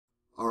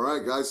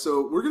right, guys,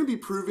 so we're going to be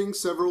proving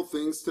several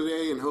things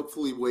today and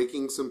hopefully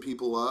waking some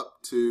people up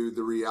to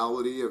the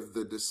reality of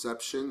the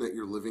deception that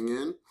you're living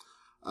in.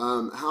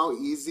 How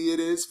easy it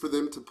is for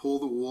them to pull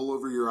the wool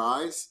over your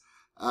eyes.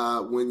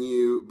 When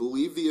you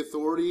believe the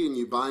authority and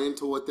you buy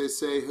into what they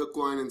say, hook,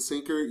 line, and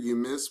sinker, you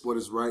miss what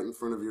is right in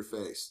front of your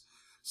face.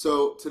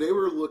 So today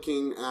we're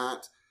looking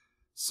at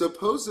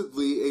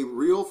supposedly a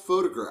real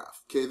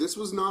photograph. Okay, this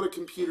was not a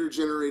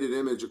computer-generated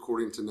image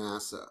according to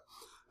NASA.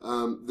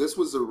 This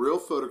was a real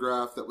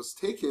photograph that was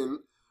taken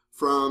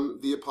from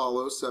the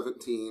Apollo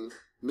 17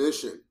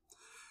 mission.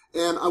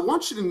 And I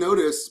want you to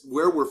notice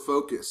where we're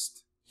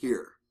focused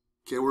here.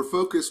 Okay, we're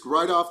focused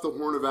right off the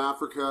Horn of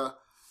Africa.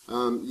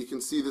 You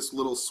can see this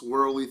little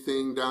swirly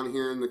thing down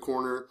here in the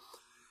corner.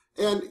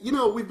 And, you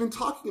know, we've been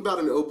talking about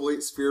an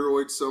oblate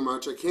spheroid so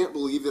much. I can't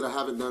believe that I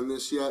haven't done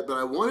this yet, but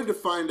I wanted to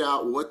find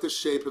out what the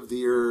shape of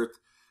the Earth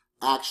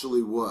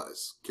actually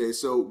was. Okay,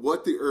 so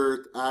what the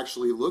Earth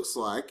actually looks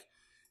like.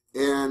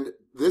 And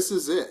this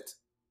is it.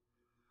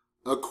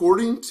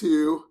 According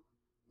to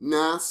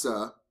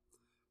NASA,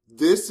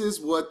 this is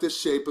what the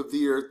shape of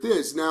the Earth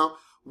is. Now,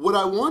 what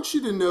I want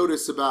you to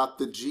notice about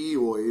the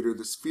geoid or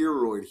the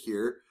spheroid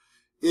here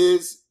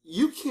is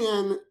you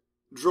can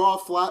draw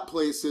flat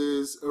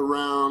places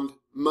around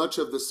much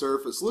of the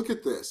surface. Look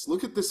at this.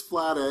 Look at this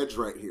flat edge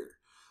right here.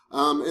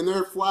 And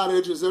there are flat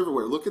edges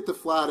everywhere. Look at the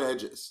flat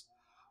edges.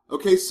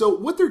 Okay, so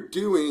what they're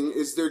doing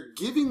is they're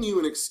giving you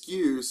an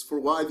excuse for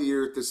why the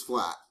Earth is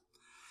flat.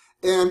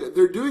 And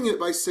they're doing it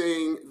by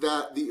saying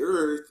that the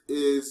Earth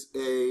is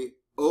a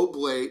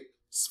oblate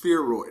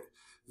spheroid.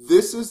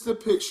 This is the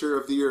picture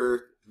of the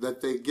Earth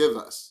that they give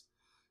us.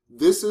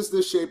 This is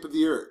the shape of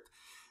the Earth.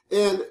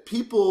 And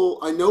people,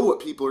 I know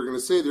what people are going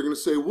to say. They're going to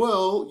say,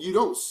 well, you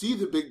don't see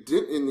the big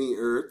dent in the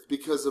Earth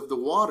because of the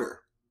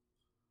water.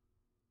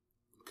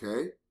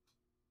 Okay?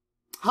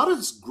 How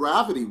does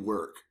gravity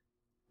work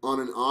on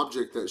an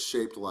object that's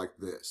shaped like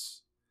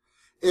this?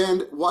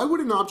 And why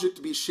would an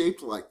object be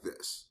shaped like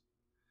this?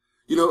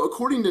 You know,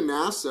 according to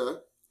NASA,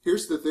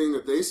 here's the thing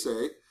that they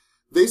say.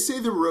 They say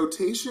the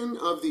rotation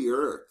of the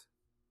Earth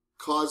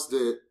caused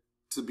it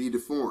to be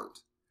deformed.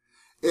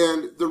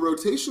 And the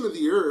rotation of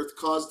the Earth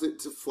caused it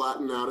to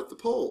flatten out at the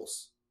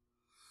poles.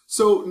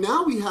 So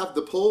now we have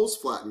the poles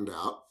flattened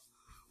out.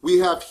 We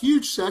have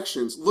huge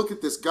sections. Look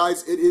at this,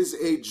 guys. It is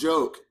a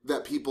joke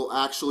that people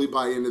actually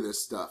buy into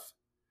this stuff.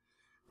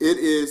 It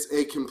is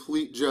a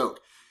complete joke.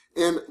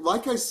 And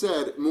like I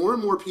said, more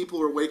and more people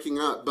are waking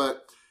up,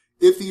 but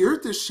if the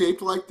Earth is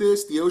shaped like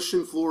this, the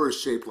ocean floor is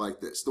shaped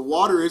like this. The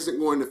water isn't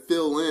going to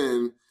fill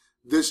in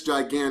this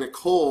gigantic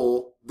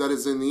hole that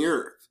is in the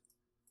Earth.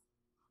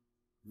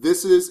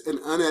 This is an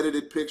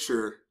unedited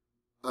picture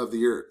of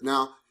the Earth.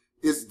 Now,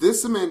 is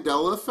this a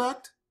Mandela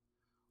effect?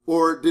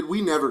 Or did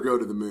we never go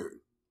to the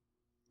moon?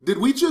 Did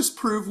we just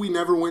prove we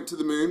never went to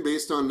the moon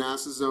based on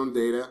NASA's own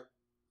data?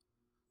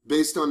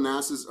 Based on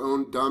NASA's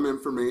own dumb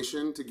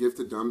information to give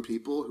to dumb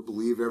people who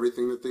believe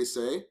everything that they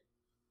say?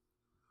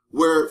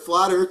 Where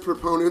flat Earth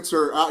proponents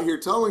are out here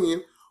telling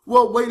you,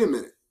 well, wait a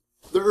minute,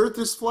 the Earth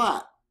is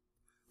flat.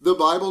 The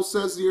Bible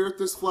says the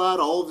Earth is flat.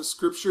 All of the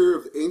scripture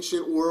of the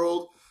ancient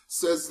world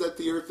says that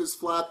the Earth is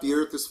flat. The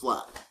Earth is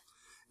flat.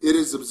 It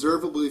is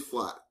observably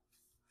flat.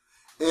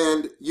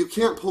 And you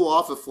can't pull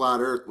off a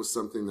flat Earth with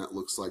something that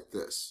looks like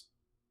this.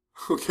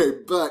 Okay,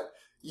 but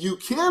you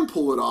can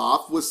pull it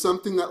off with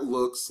something that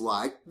looks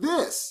like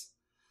this.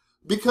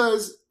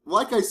 Because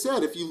like I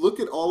said, if you look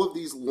at all of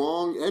these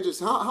long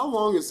edges, how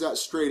long is that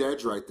straight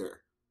edge right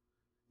there?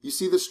 You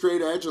see the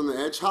straight edge on the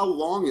edge? How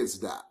long is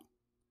that?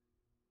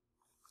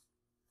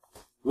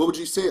 What would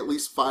you say? At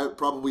least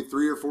probably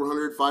 300 or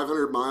 400,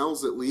 500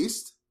 miles at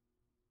least?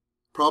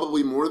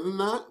 Probably more than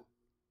that?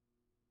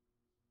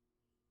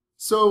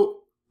 So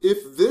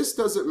if this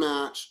doesn't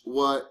match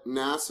what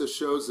NASA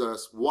shows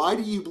us, why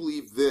do you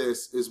believe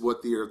this is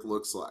what the Earth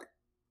looks like?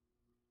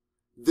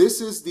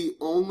 This is the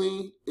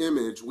only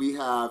image we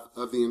have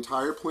of the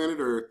entire planet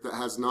Earth that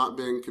has not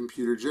been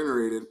computer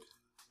generated,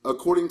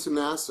 according to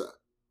NASA.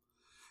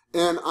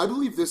 And I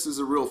believe this is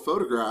a real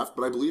photograph,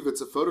 but I believe it's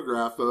a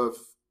photograph of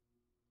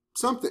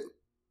something.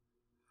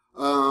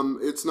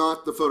 It's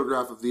not the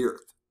photograph of the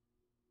Earth.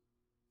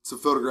 It's a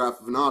photograph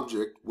of an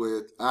object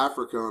with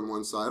Africa on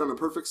one side on a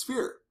perfect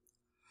sphere.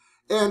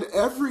 And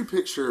every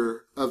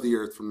picture of the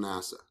Earth from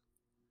NASA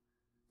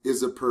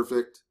is a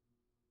perfect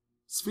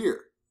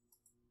sphere.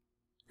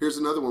 Here's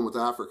another one with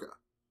Africa.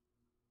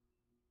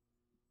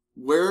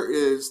 Where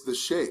is the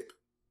shape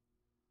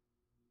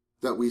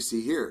that we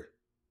see here?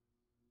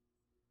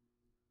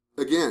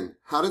 Again,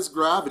 how does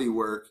gravity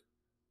work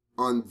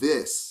on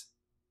this?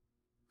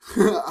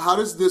 How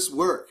does this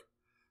work?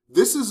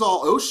 This is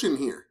all ocean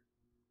here.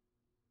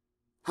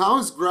 How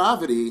is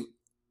gravity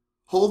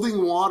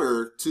holding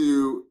water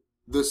to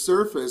the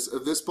surface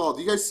of this ball?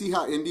 Do you guys see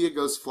how India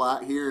goes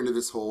flat here into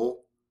this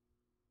hole?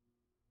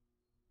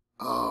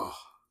 Oh.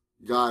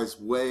 Guys,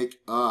 wake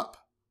up.